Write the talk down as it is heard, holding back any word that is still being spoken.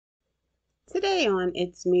Today on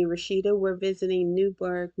It's Me, Rashida, we're visiting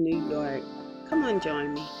Newburgh, New York. Come on,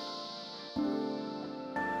 join me.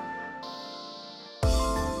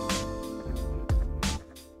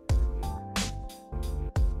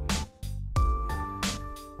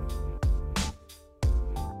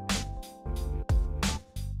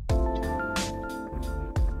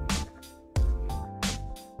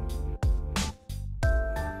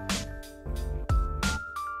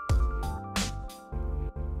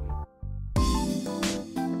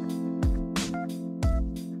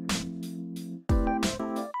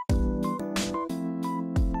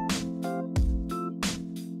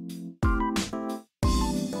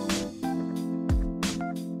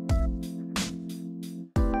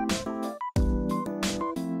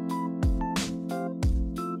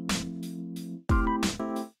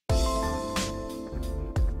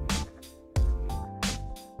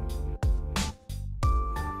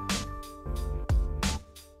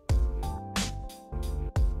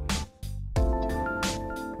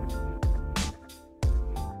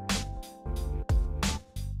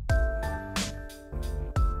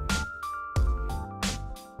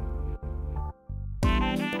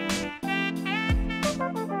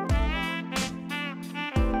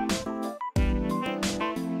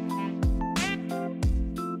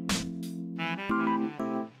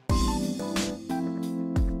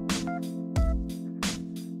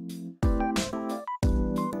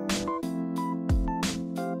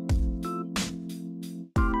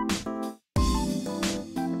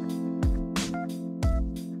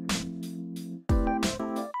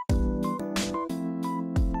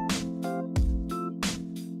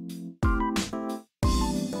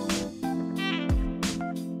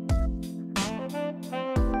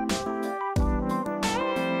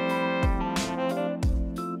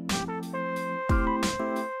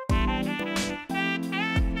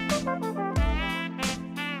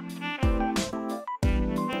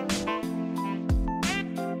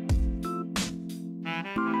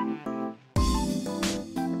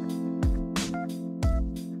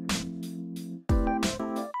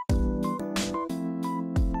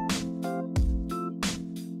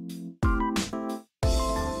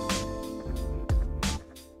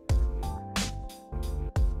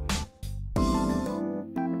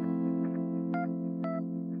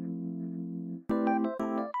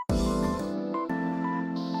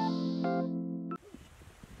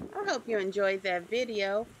 I hope you enjoyed that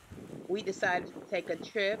video. We decided to take a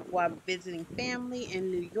trip while visiting family in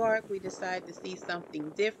New York. We decided to see something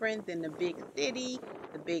different than the big city,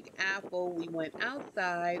 the Big Apple. We went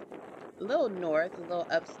outside, a little north, a little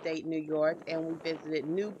upstate New York, and we visited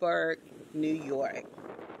Newburgh, New York.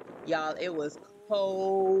 Y'all, it was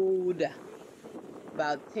cold.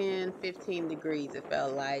 About 10, 15 degrees it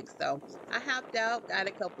felt like. So I hopped out, got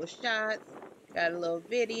a couple shots, got a little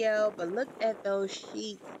video, but look at those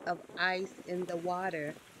sheets of ice in the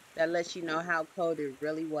water. That lets you know how cold it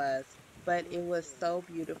really was. But it was so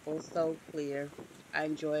beautiful, so clear. I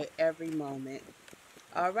enjoyed every moment.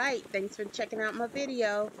 All right, thanks for checking out my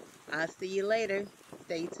video. I'll see you later.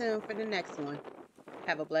 Stay tuned for the next one.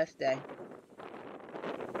 Have a blessed day.